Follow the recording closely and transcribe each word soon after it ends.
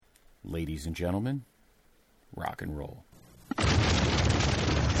Ladies and gentlemen, rock and roll.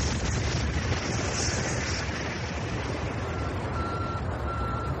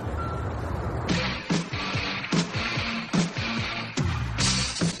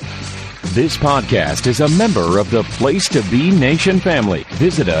 This podcast is a member of the Place to Be Nation family.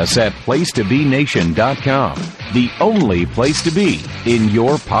 Visit us at placetobenation.com, the only place to be in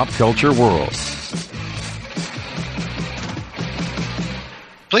your pop culture world.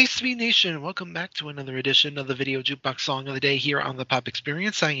 Place to Be Nation, welcome back to another edition of the Video Jukebox Song of the Day here on the Pop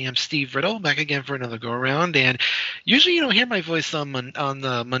Experience. I am Steve Riddle, back again for another go-around, and usually you don't hear my voice on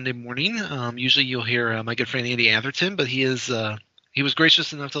the Monday morning. Usually you'll hear my good friend Andy Atherton, but he was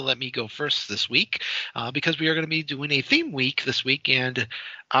gracious enough to let me go first this week because we are going to be doing a theme week this week. And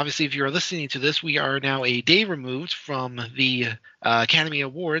obviously, if you're listening to this, we are now a day removed from the Academy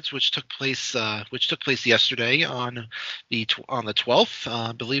Awards, which took place yesterday on the 12th.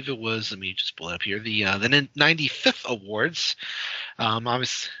 I believe it was. Let me just pull it up here. The 95th awards.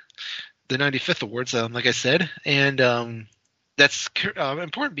 Obviously, the 95th awards, like I said, and that's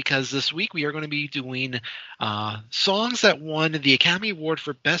important because this week we are going to be doing songs that won the Academy Award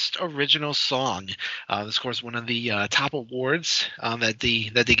for Best Original Song. This, of course, one of the top awards that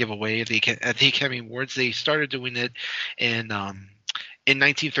they give away at the Academy Awards. They started doing it in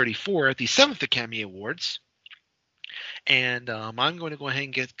 1934 at the 7th Academy Awards. And I'm going to go ahead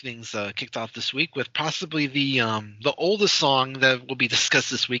and get things kicked off this week with possibly the oldest song that will be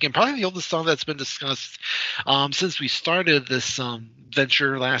discussed this week, and probably the oldest song that's been discussed since we started this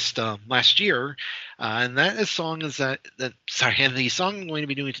venture last year. And that is and the song I'm going to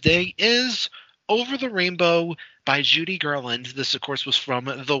be doing today is "Over the Rainbow" by Judy Garland. This, of course, was from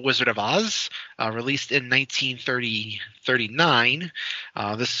The Wizard of Oz, released in 1939.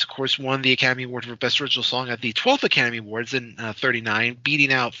 This, of course, won the Academy Award for Best Original Song at the 12th Academy Awards in 39,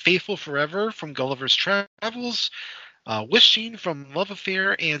 beating out "Faithful Forever" from Gulliver's Travels, "Wishing" from Love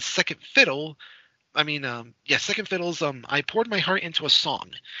Affair, and Second Fiddle's "I Poured My Heart into a Song."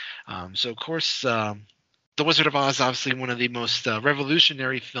 So, of course, The Wizard of Oz, obviously one of the most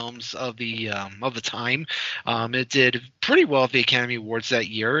revolutionary films of the time. It did pretty well at the Academy Awards that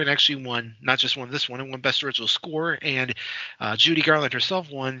year, and actually not just won this one, it won Best Original Score, and Judy Garland herself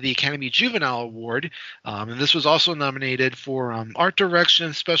won the Academy Juvenile Award. And this was also nominated for Art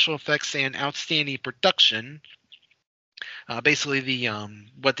Direction, Special Effects, and Outstanding Production. Basically,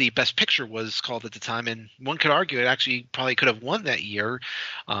 what the Best Picture was called at the time, and one could argue it actually probably could have won that year.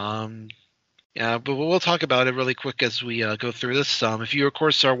 But we'll talk about it really quick as we go through this. If you, of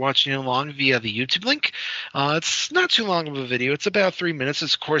course, are watching along via the YouTube link, it's not too long of a video. It's about 3 minutes.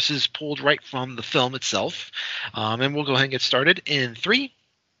 This, of course, is pulled right from the film itself. And we'll go ahead and get started in 3,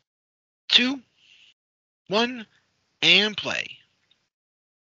 2, 1, and play.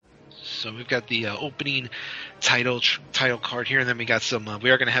 So we've got the opening title card here, and then we got some.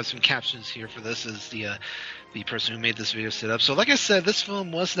 We are going to have some captions here for this as the person who made this video set up. So like I said, this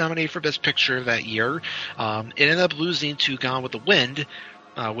film was nominated for Best Picture that year. It ended up losing to Gone with the Wind,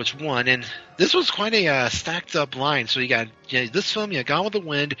 which won. And this was quite a stacked up line. So you got this film, Gone with the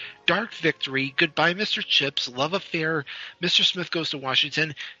Wind, Dark Victory, Goodbye Mr. Chips, Love Affair, Mr. Smith Goes to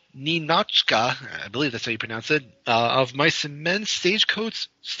Washington, Ninotchka, I believe that's how you pronounce it, Of Mice and Men,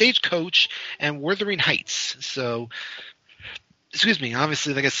 Stagecoach, and Wuthering Heights. So, excuse me,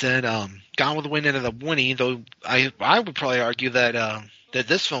 obviously, like I said, Gone with the Wind ended up winning, though I would probably argue that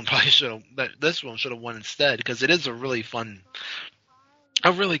this film should have won instead, because it is a really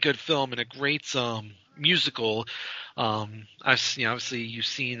good film and a great musical. Obviously, you've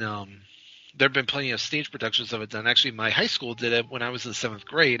seen. There have been plenty of stage productions of it done. Actually, my high school did it when I was in 7th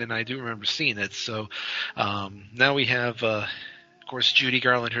grade, and I do remember seeing it. So now we have, of course, Judy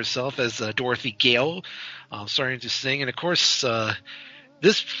Garland herself as Dorothy Gale starting to sing. And, of course,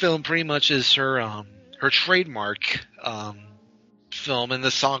 this film pretty much is her trademark film, and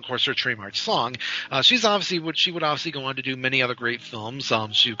this song, of course, her trademark song. She would obviously go on to do many other great films.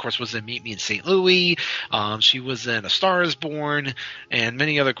 She, of course, was in Meet Me in St. Louis. She was in A Star Is Born, and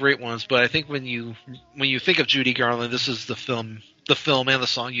many other great ones. But I think when you think of Judy Garland, this is the film and the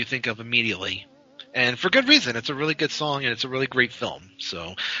song you think of immediately. And for good reason. It's a really good song, and it's a really great film.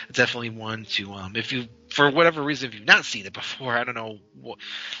 So it's definitely one to, if you, for whatever reason, if you've not seen it before, I don't know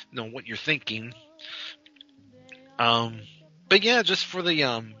what you're thinking. But yeah, just for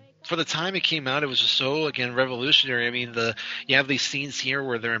the time it came out, it was just so, again, revolutionary. I mean, you have these scenes here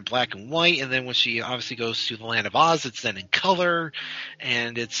where they're in black and white, and then when she obviously goes to the Land of Oz, it's then in color,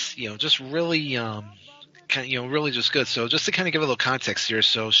 and it's, just really, really just good. So just to kind of give a little context here,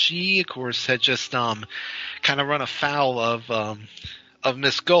 so she, of course, had just kind of run afoul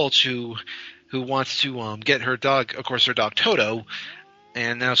Miss Gulch, who wants to get her dog, of course, her dog Toto,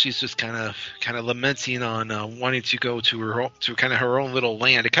 and now she's just kind of lamenting on wanting to go to kind of her own little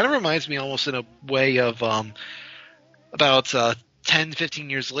land. It kind of reminds me almost in a way of about 10, 15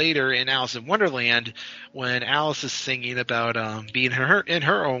 years later in Alice in Wonderland, when Alice is singing about being in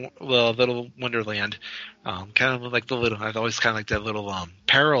her own little Wonderland. Kind of like the little, I've always kind of like that little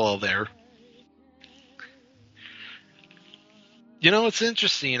parallel there. It's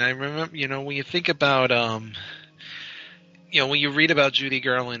interesting. I remember, when you think about, when you read about Judy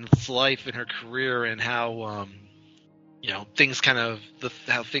Garland's life and her career and how, things kind of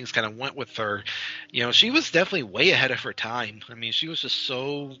went with her. She was definitely way ahead of her time. I mean, she was just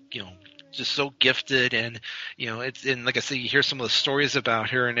so, just so gifted, and and like I said, you hear some of the stories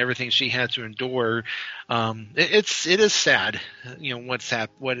about her and everything she had to endure. It is sad,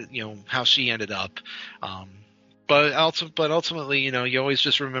 how she ended up. But ultimately, you always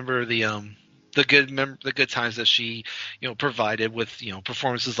just remember the good times that she provided with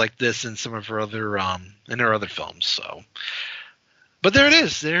performances like this and some of her other films. So, but there it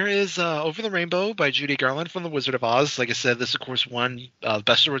is. There is Over the Rainbow by Judy Garland from The Wizard of Oz. Like I said, this of course won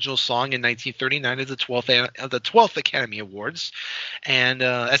Best Original Song in 1939 at the 12th Academy Awards. And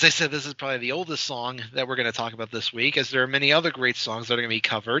as I said, this is probably the oldest song that we're going to talk about this week, as there are many other great songs that are going to be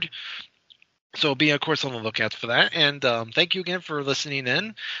covered. So be, of course, on the lookout for that. And thank you again for listening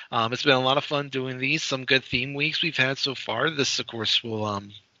in. It's been a lot of fun doing these. Some good theme weeks we've had so far. This, of course, will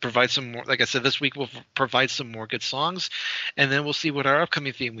provide some more. Like I said, this week we'll provide some more good songs. And then we'll see what our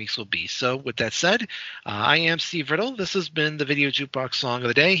upcoming theme weeks will be. So with that said, I am Steve Riddle. This has been the Video Jukebox Song of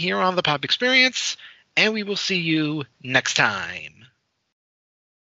the Day here on the Pop Experience. And we will see you next time.